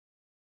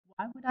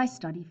Why would I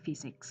study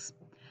physics?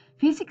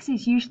 Physics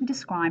is usually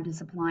described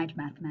as applied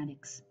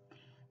mathematics.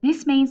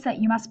 This means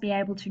that you must be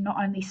able to not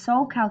only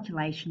solve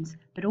calculations,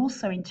 but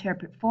also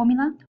interpret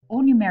formula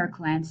or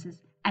numerical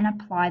answers and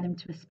apply them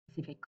to a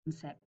specific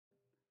concept.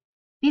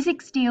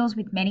 Physics deals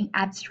with many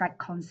abstract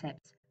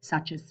concepts,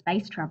 such as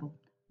space travel,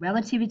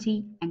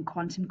 relativity, and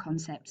quantum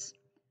concepts.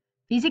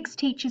 Physics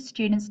teaches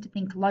students to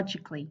think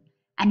logically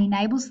and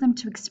enables them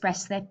to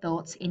express their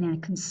thoughts in a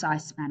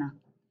concise manner.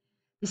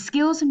 The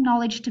skills and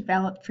knowledge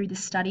developed through the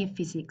study of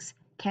physics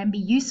can be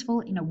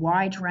useful in a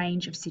wide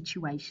range of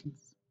situations.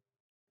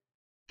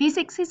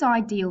 Physics is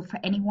ideal for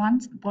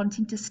anyone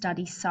wanting to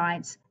study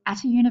science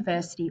at a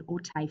university or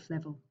TAFE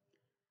level.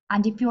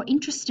 And if you're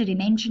interested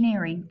in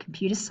engineering,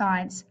 computer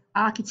science,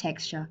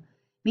 architecture,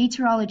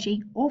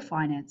 meteorology, or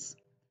finance.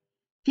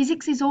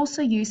 Physics is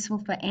also useful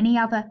for any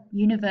other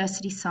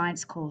university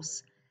science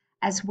course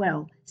as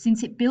well,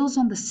 since it builds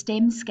on the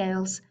STEM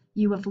skills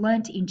you have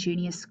learnt in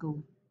junior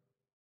school.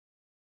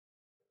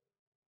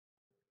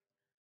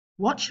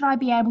 What should I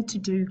be able to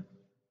do?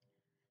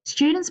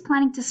 Students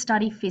planning to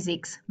study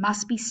physics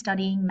must be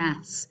studying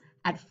maths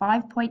at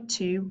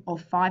 5.2 or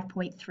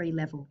 5.3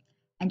 level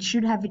and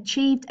should have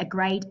achieved a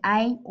grade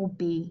A or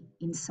B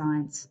in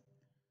science.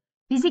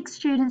 Physics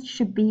students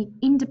should be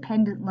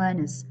independent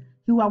learners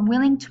who are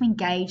willing to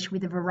engage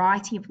with a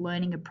variety of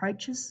learning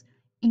approaches,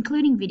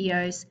 including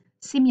videos,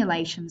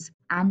 simulations,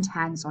 and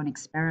hands-on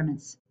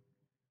experiments.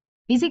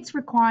 Physics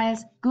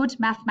requires good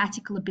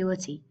mathematical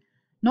ability,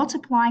 not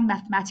applying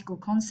mathematical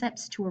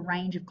concepts to a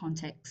range of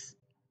contexts.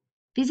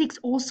 Physics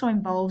also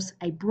involves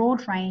a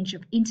broad range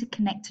of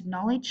interconnected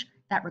knowledge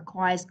that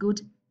requires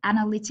good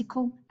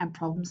analytical and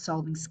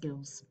problem-solving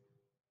skills.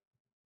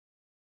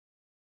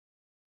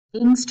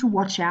 Things to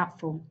watch out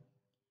for.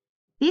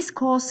 This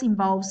course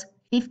involves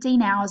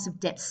 15 hours of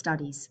depth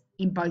studies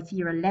in both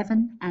Year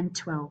 11 and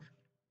 12.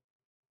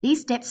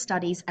 These depth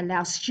studies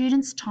allow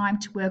students time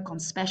to work on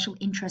special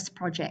interest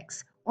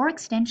projects or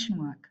extension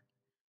work.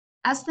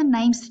 As the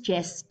name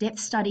suggests, depth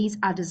studies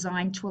are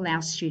designed to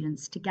allow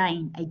students to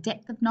gain a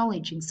depth of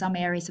knowledge in some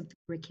areas of the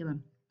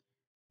curriculum.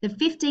 The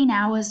 15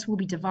 hours will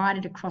be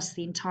divided across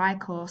the entire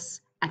course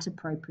at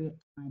appropriate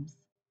times.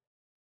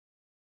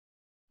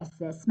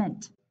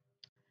 Assessment.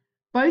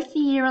 Both the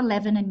Year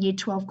 11 and Year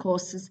 12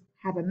 courses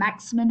have a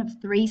maximum of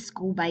 3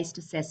 school-based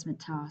assessment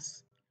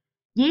tasks.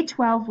 Year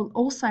 12 will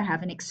also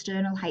have an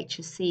external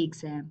HSC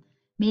exam,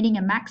 meaning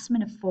a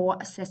maximum of 4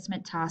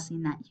 assessment tasks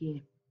in that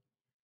year.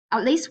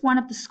 At least one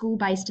of the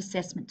school-based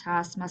assessment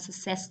tasks must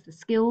assess the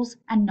skills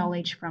and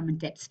knowledge from a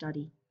depth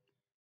study.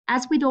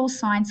 As with all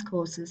science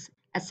courses,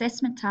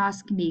 assessment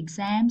tasks can be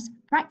exams,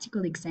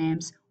 practical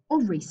exams,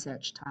 or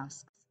research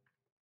tasks.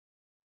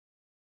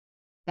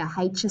 The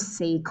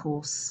HSC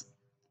course.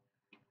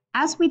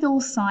 As with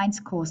all science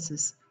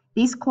courses,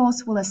 this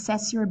course will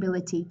assess your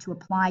ability to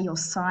apply your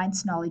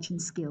science knowledge and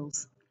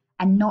skills,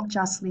 and not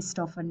just list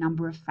off a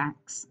number of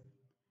facts.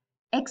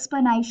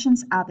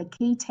 Explanations are the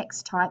key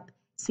text type,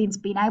 since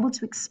being able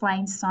to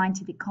explain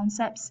scientific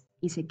concepts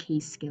is a key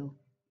skill.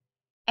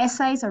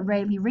 Essays are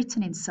rarely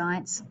written in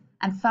science,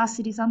 and thus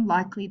it is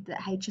unlikely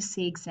that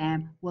HSC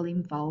exam will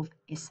involve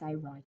essay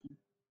writing.